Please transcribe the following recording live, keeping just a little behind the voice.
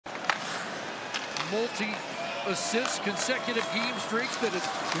multi-assist consecutive game streaks that has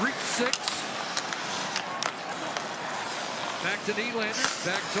reached 6. Back to Nylander,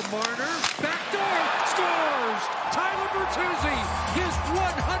 back to Marner, backdoor, scores! Tyler Bertuzzi, his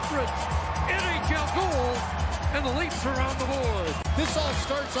 100th NHL goal, and the Leafs are on the board. This all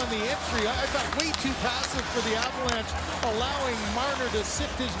starts on the entry. I thought way too passive for the Avalanche, allowing Marner to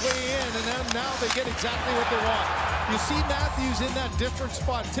sift his way in, and now they get exactly what they want. You see Matthews in that different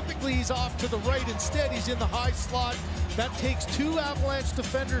spot. Typically he's off to the right. Instead, he's in the high slot. That takes 2 Avalanche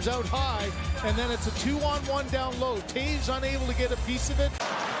defenders out high, and then it's a 2-on-1 down low. Taves unable to get a piece of it.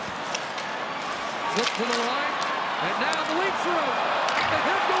 Flip to the line, and now the Leafs are out. And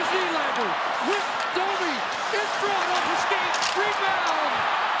here goes Nylander with Domi in front off his skate, rebound,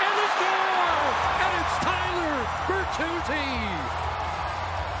 and the score! And it's Tyler Bertuzzi.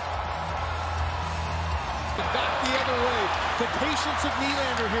 Back the other way. The patience of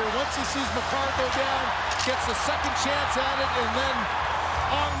Nylander here. Once he sees Makar go down, gets a second chance at it, and then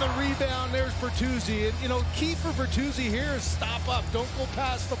on the rebound, there's Bertuzzi. And, you know, key for Bertuzzi here is stop up. Don't go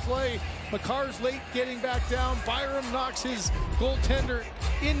past the play. Makar's late getting back down. Byram knocks his goaltender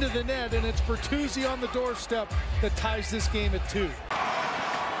into the net, and it's Bertuzzi on the doorstep that ties this game at 2.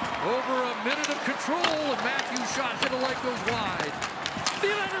 Over a minute of control, and Matthews' shot to the leg goes wide.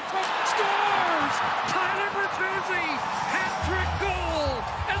 Nylander scores! Tyler Bertuzzi, hat-trick goal,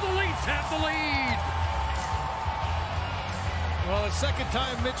 and the Leafs have the lead. Well, the second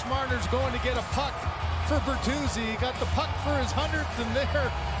time Mitch Marner's going to get a puck for Bertuzzi. He got the puck for his 100th, and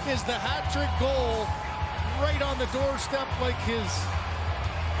there is the hat-trick goal right on the doorstep like his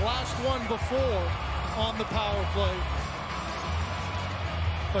last one before on the power play.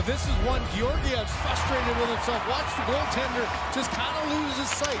 But this is one Georgiev's frustrated with himself. Watch the goaltender just kind of lose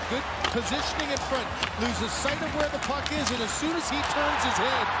his sight. Good positioning in front. Loses sight of where the puck is, and as soon as he turns his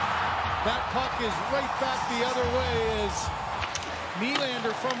head, that puck is right back the other way as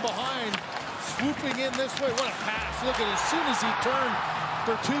Nylander from behind swooping in this way. What a pass. Look at it. As soon as he turned,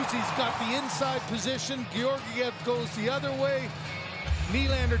 Bertuzzi's got the inside position. Georgiev goes the other way.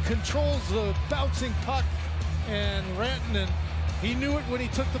 Nylander controls the bouncing puck, and Rantanen, he knew it when he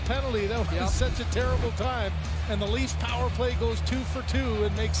took the penalty. That was such a terrible time. And the Leafs power play goes 2 for 2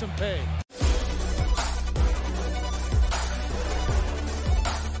 and makes him pay.